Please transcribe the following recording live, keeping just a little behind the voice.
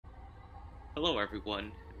Hello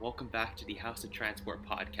everyone, and welcome back to the House of Transport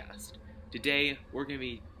podcast. Today, we're going to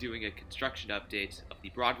be doing a construction update of the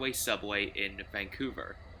Broadway Subway in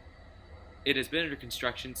Vancouver. It has been under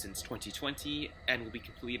construction since 2020 and will be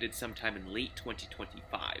completed sometime in late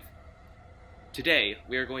 2025. Today,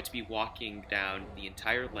 we are going to be walking down the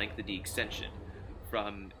entire length of the extension,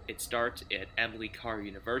 from its start at Emily Carr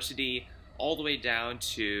University all the way down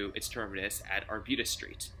to its terminus at Arbutus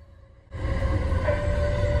Street.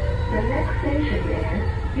 The next station is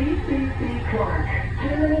VGH Clark,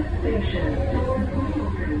 Terminus Station. Doors will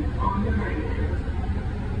open on the right.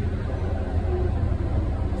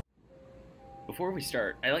 Before we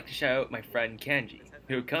start, I'd like to shout out my friend Cangjie,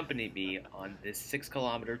 who accompanied me on this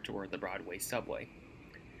 6-kilometer tour of the Broadway Subway.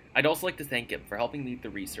 I'd also like to thank him for helping lead the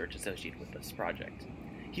research associated with this project.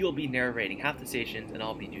 He will be narrating half the stations and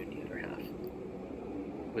I'll be doing the other half.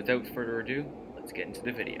 Without further ado, let's get into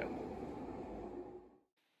the video.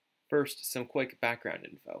 First, some quick background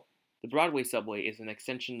info. The Broadway Subway is an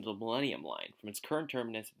extension of the Millennium line from its current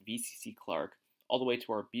terminus at VGH Clark all the way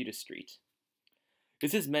to Arbutus Street.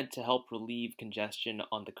 This is meant to help relieve congestion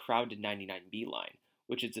on the crowded 99B line,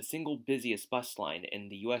 which is the single busiest bus line in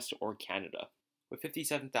the US or Canada, with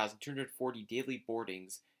 57,240 daily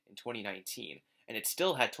boardings in 2019, and it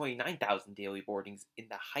still had 29,000 daily boardings in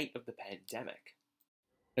the height of the pandemic.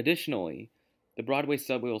 Additionally, the Broadway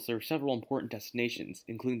Subway will serve several important destinations,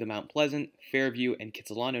 including the Mount Pleasant, Fairview, and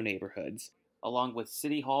Kitsilano neighborhoods, along with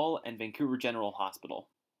City Hall and Vancouver General Hospital.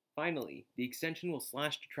 Finally, the extension will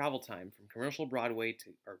slash the travel time from Commercial Broadway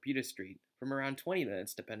to Arbutus Street from around 20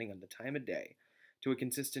 minutes, depending on the time of day, to a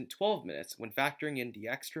consistent 12 minutes when factoring in the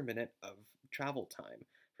extra minute of travel time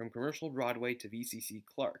from Commercial Broadway to VGH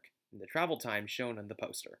Clark, and the travel time shown on the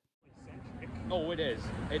poster. Oh, it is.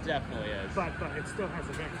 It definitely is. But it still has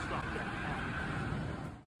a very strong gap.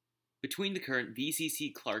 Between the current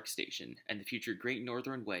VGH Clark Station and the future Great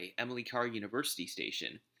Northern Way Emily Carr University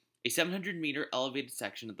Station, a 700-meter elevated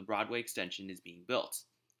section of the Broadway extension is being built.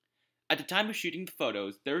 At the time of shooting the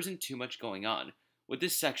photos, there isn't too much going on, with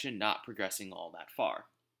this section not progressing all that far.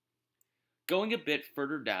 Going a bit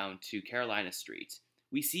further down to Carolina Street,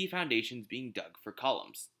 we see foundations being dug for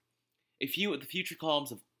columns. A few of the future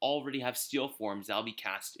columns already have steel forms that will be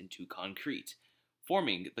cast into concrete,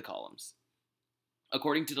 forming the columns.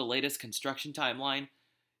 According to the latest construction timeline,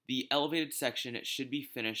 the elevated section should be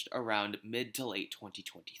finished around mid to late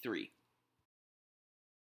 2023.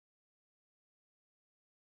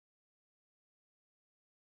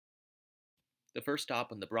 The first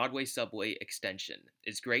stop on the Broadway Subway extension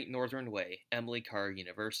is Great Northern Way, Emily Carr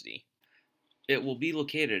University. It will be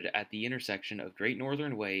located at the intersection of Great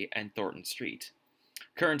Northern Way and Thornton Street.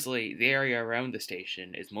 Currently, the area around the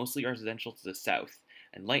station is mostly residential to the south,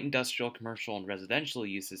 and light industrial, commercial, and residential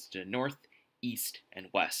uses to the north, east, and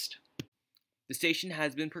west. The station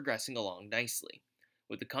has been progressing along nicely,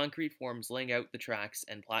 with the concrete forms laying out the tracks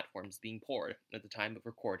and platforms being poured at the time of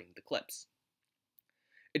recording the clips.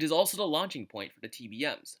 It is also the launching point for the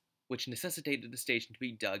TBMs, which necessitated the station to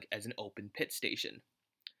be dug as an open pit station.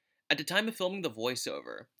 At the time of filming the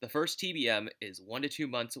voiceover, the first TBM is 1 to 2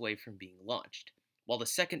 months away from being launched, while the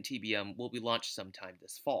second TBM will be launched sometime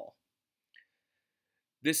this fall.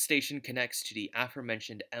 This station connects to the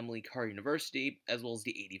aforementioned Emily Carr University, as well as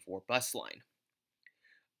the 84 bus line.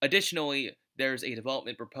 Additionally, there's a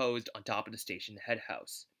development proposed on top of the station head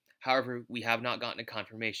house. However, we have not gotten a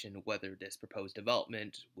confirmation whether this proposed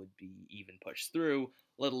development would be even pushed through,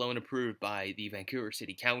 let alone approved by the Vancouver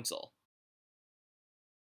City Council.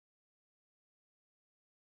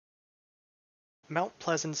 Mount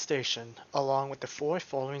Pleasant Station, along with the 4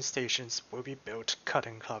 following stations, will be built cut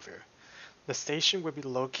and cover. The station will be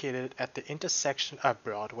located at the intersection of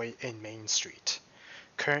Broadway and Main Street.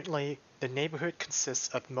 Currently, the neighborhood consists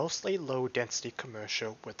of mostly low-density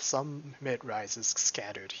commercial with some mid-rises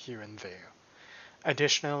scattered here and there.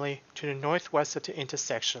 Additionally, to the northwest of the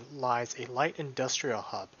intersection lies a light industrial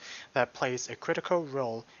hub that plays a critical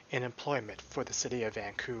role in employment for the city of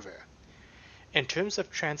Vancouver. In terms of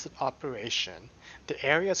transit operation, the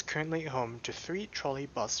area is currently home to 3 trolley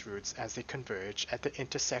bus routes as they converge at the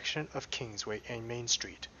intersection of Kingsway and Main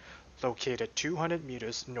Street, located 200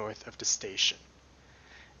 meters north of the station.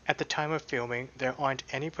 At the time of filming, there aren't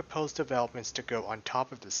any proposed developments to go on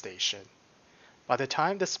top of the station. By the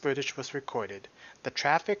time this footage was recorded, the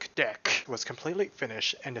traffic deck was completely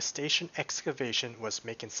finished and the station excavation was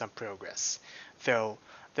making some progress, though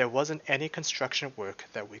there wasn't any construction work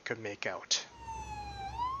that we could make out.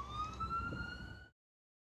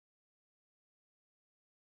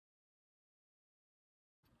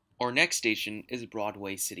 Our next station is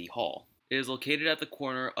Broadway City Hall. It is located at the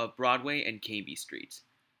corner of Broadway and Cangjie Streets.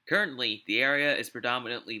 Currently, the area is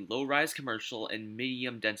predominantly low-rise commercial and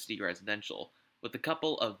medium-density residential, with a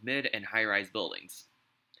couple of mid and high-rise buildings.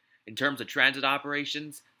 In terms of transit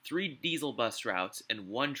operations, 3 diesel bus routes and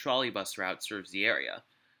 1 trolley bus route serves the area,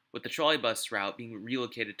 with the trolley bus route being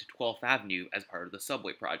relocated to 12th Avenue as part of the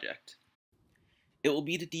subway project. It will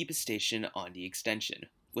be the deepest station on the extension,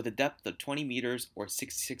 with a depth of 20 meters or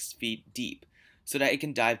 66 feet deep, so that it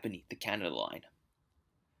can dive beneath the Canada Line.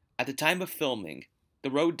 At the time of filming,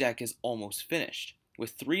 the road deck is almost finished,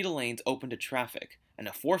 with 3 lanes open to traffic and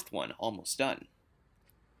a 4th one almost done.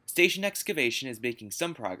 Station excavation is making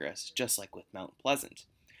some progress, just like with Mount Pleasant,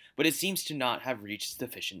 but it seems to not have reached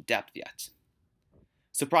sufficient depth yet.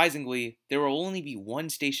 Surprisingly, there will only be 1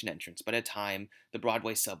 station entrance by the time the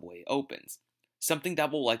Broadway Subway opens, something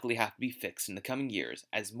that will likely have to be fixed in the coming years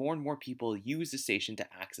as more and more people use the station to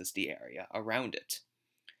access the area around it.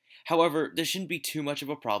 However, this shouldn't be too much of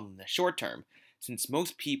a problem in the short term, since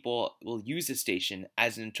most people will use the station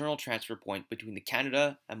as an internal transfer point between the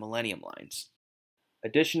Canada and Millennium lines.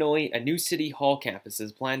 Additionally, a new City Hall campus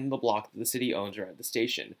is planned in the block that the city owns around the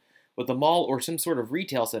station, with a mall or some sort of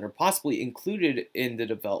retail center possibly included in the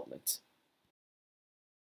development.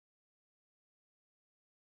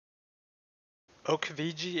 Oak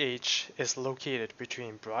VGH is located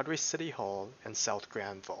between Broadway City Hall and South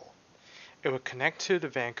Granville. It will connect to the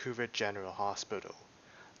Vancouver General Hospital,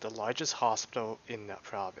 the largest hospital in the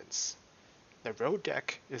province. The road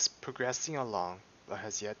deck is progressing along but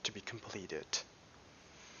has yet to be completed.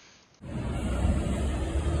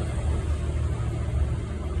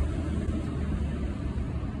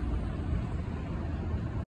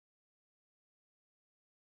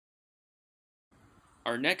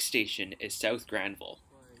 Our next station is South Granville.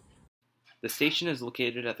 The station is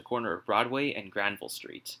located at the corner of Broadway and Granville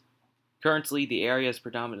Street. Currently, the area is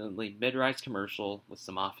predominantly mid-rise commercial with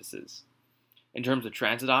some offices. In terms of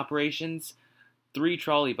transit operations, 3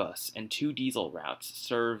 trolley bus and 2 diesel routes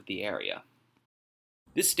serve the area.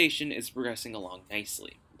 This station is progressing along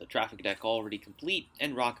nicely, with the traffic deck already complete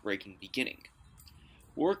and rock breaking beginning.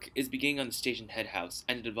 Work is beginning on the station head house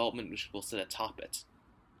and a development which will sit atop it.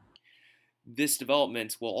 This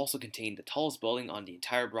development will also contain the tallest building on the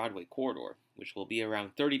entire Broadway corridor, which will be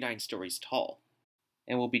around 39 stories tall,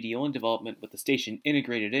 and will be the only development with the station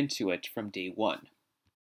integrated into it from day one.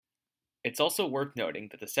 It's also worth noting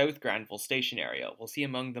that the South Granville station area will see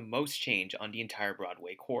among the most change on the entire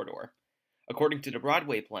Broadway corridor. According to the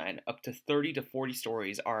Broadway plan, up to 30 to 40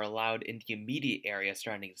 stories are allowed in the immediate area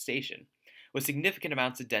surrounding the station, with significant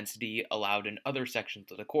amounts of density allowed in other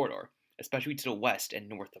sections of the corridor, especially to the west and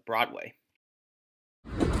north of Broadway.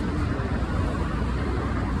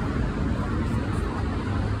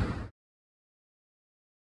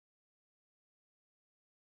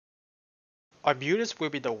 Arbutus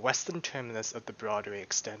will be the western terminus of the Broadway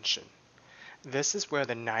extension. This is where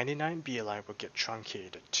the 99B line will get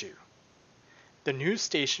truncated to. The new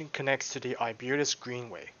station connects to the Arbutus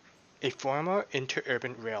Greenway, a former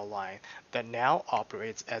interurban rail line that now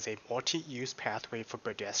operates as a multi-use pathway for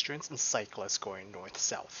pedestrians and cyclists going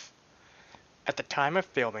north-south. At the time of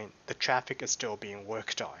filming, the traffic is still being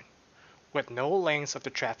worked on, with no lanes of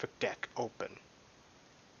the traffic deck open.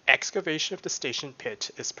 Excavation of the station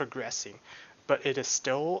pit is progressing, but it is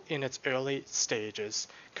still in its early stages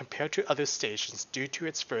compared to other stations due to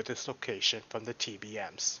its furthest location from the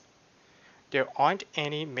TBMs. There aren't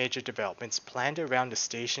any major developments planned around the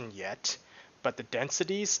station yet, but the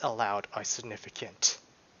densities allowed are significant.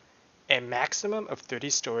 A maximum of 30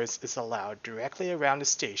 stories is allowed directly around the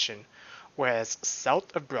station, whereas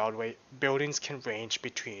south of Broadway, buildings can range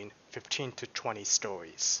between 15 to 20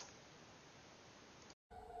 stories.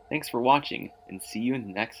 Thanks for watching, and see you in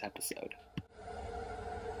the next episode.